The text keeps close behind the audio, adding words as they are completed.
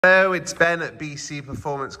Hello, it's Ben at BC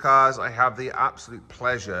Performance Cars. I have the absolute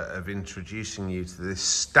pleasure of introducing you to this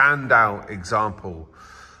standout example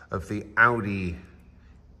of the Audi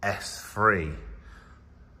S3.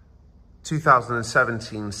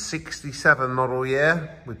 2017 67 model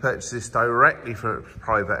year. We purchased this directly from a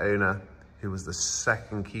private owner who was the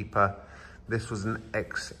second keeper. This was an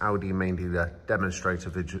ex-Audi main dealer demonstrator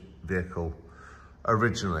vehicle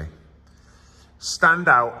originally.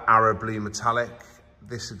 Standout Arrow Blue Metallic.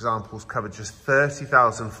 This example's covered just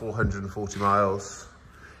 30,440 miles.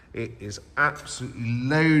 It is absolutely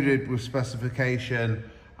loaded with specification,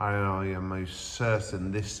 and I am most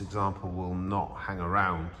certain this example will not hang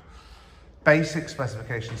around. Basic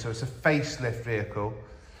specification, so it's a facelift vehicle.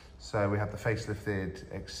 So we have the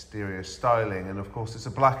facelifted exterior styling, and of course it's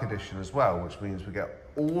a black edition as well, which means we get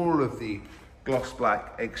all of the gloss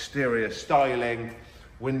black exterior styling,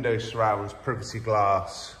 window surrounds, privacy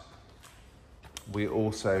glass. We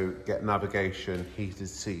also get navigation, heated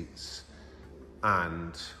seats,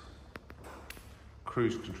 and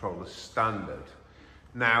cruise control as standard.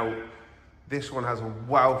 Now, this one has a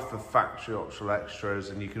wealth of factory optional extras,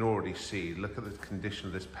 and you can already see, look at the condition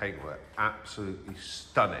of this paintwork, absolutely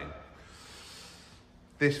stunning.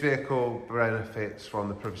 This vehicle benefits from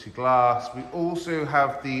the privacy glass. We also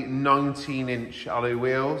have the 19-inch alloy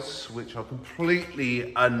wheels, which are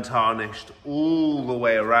completely untarnished all the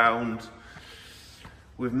way around,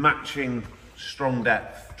 with matching strong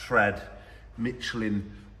depth tread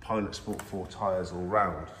Michelin Pilot Sport 4 tyres all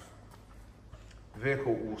round. The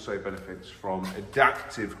vehicle also benefits from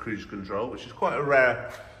adaptive cruise control, which is quite a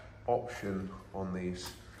rare option on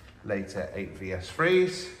these later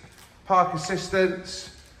 8VS3s. Park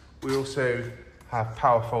assistance. We also have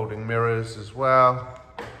power folding mirrors as well.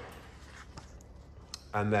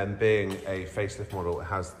 And then being a facelift model, it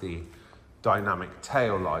has the dynamic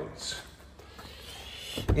tail lights.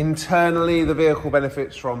 Internally, the vehicle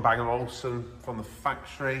benefits from Bang & Olufsen from the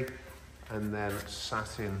factory, and then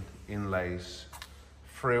satin inlays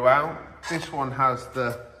throughout. This one has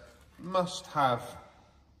the must-have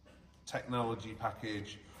technology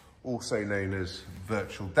package, also known as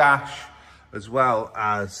virtual dash, as well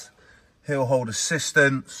as hill hold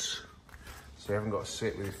assistance, so you haven't got to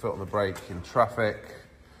sit with your foot on the brake in traffic.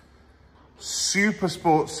 Super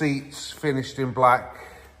sport seats finished in black,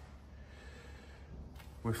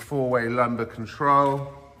 with four-way lumbar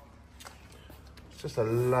control. It's just a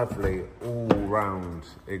lovely all-round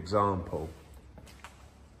example,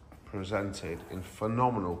 presented in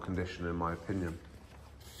phenomenal condition in my opinion.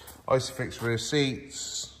 Isofix rear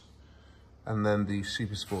seats, and then the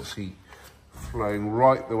super sport seat flowing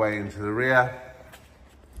right the way into the rear.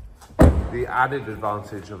 The added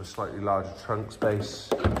advantage of a slightly larger trunk space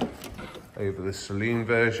over the Saloon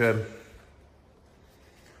version.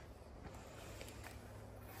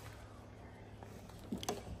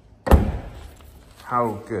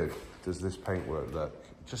 How good does this paintwork look?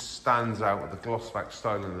 It just stands out with the gloss back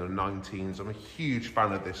styling in the 19s. I'm a huge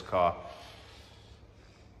fan of this car.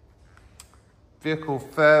 Vehicle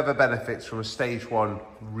further benefits from a Stage 1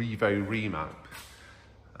 Revo remap,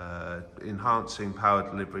 enhancing power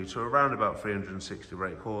delivery to around about 360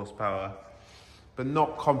 brake horsepower, but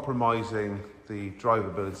not compromising the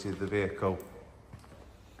drivability of the vehicle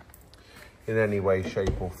in any way,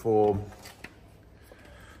 shape or form.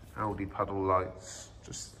 Audi puddle lights,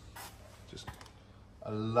 just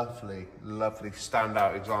a lovely, lovely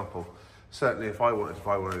standout example. Certainly if I wanted to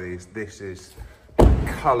buy one of these, this is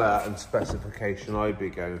colour and specification I'd be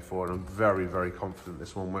going for, and I'm very, very confident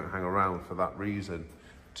this one won't hang around for that reason.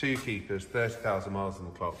 Two keepers, 30,000 miles on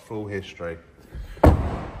the clock, full history.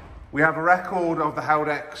 We have a record of the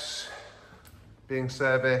Haldex being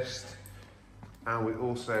serviced, and we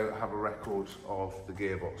also have a record of the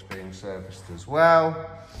gearbox being serviced as well.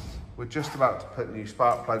 We're just about to put new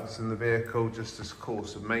spark plugs in the vehicle, just as a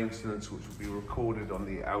course of maintenance, which will be recorded on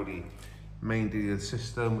the Audi main dealer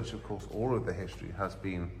system, which of course all of the history has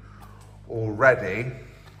been already.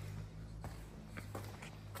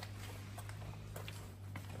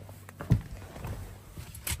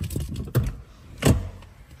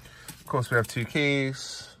 Of course we have two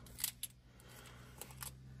keys.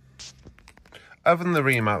 Other than the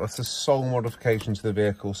remap, that's a sole modification to the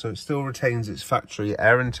vehicle, so it still retains its factory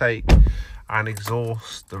air intake and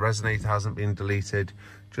exhaust. The resonator hasn't been deleted.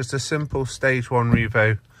 Just a simple Stage 1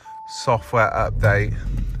 Revo software update,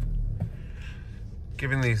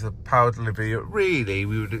 giving these the power delivery really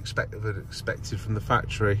we would expected from the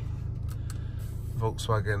factory.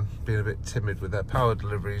 Volkswagen being a bit timid with their power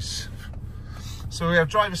deliveries. So we have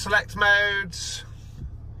driver select modes,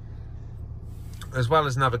 as well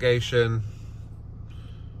as navigation,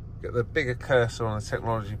 Get the bigger cursor on the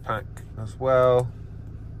technology pack as well.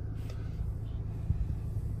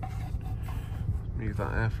 Move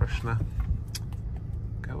that air freshener.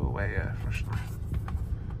 Go away, air freshener.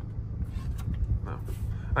 No.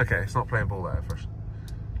 Okay, it's not playing ball, air freshener.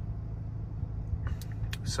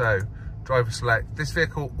 So, driver select. This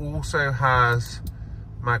vehicle also has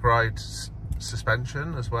mag ride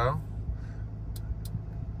suspension as well.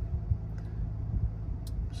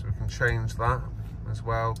 So we can change that as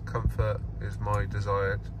well. Comfort is my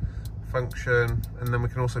desired function. And then we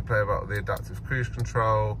can also play about the adaptive cruise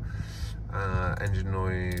control, engine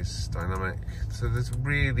noise, dynamic. So there's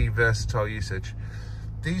really versatile usage.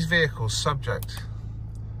 These vehicles, subject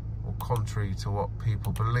or contrary to what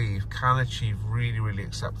people believe, can achieve really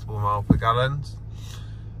acceptable mile per gallon.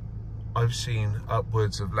 I've seen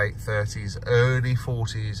upwards of late 30s, early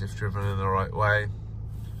 40s if driven in the right way.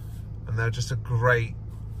 And they're just a great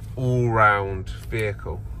all-round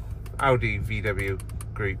vehicle. Audi VW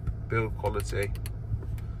Group build quality.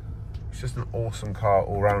 It's just an awesome car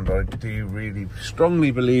all round. I do really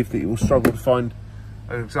strongly believe that you will struggle to find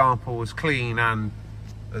an example as clean and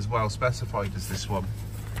as well specified as this one.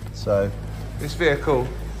 So this vehicle,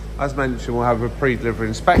 as mentioned, will have a pre-delivery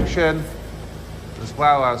inspection as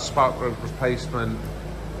well as spark plug replacement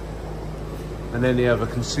and any other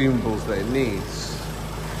consumables that it needs.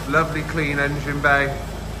 Lovely clean engine bay.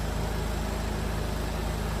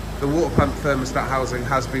 The water pump thermostat housing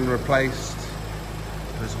has been replaced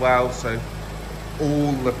as well, so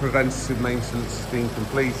all the preventative maintenance has been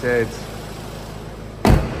completed.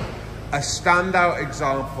 A standout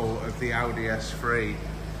example of the Audi S3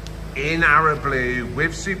 in Arrow Blue,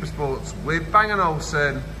 with Super Sports, with Bang &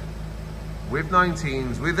 Olufsen, with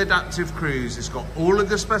 19s, with adaptive cruise. It's got all of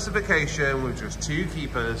the specification with just 2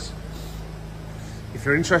 keepers. If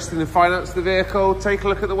you're interested in financing the vehicle, take a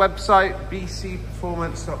look at the website,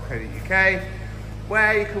 bcperformance.co.uk,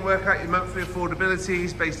 where you can work out your monthly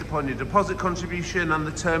affordabilities based upon your deposit contribution and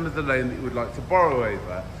the term of the loan that you would like to borrow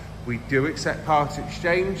over. We do accept part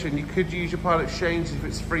exchange, and you could use your part exchange if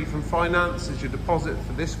it's free from finance as your deposit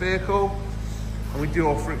for this vehicle. And we do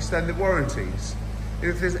offer extended warranties.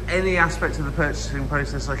 If there's any aspect of the purchasing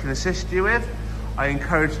process I can assist you with, I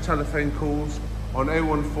encourage telephone calls on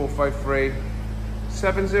 01453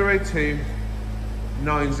 702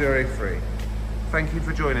 903. Thank you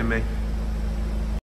for joining me.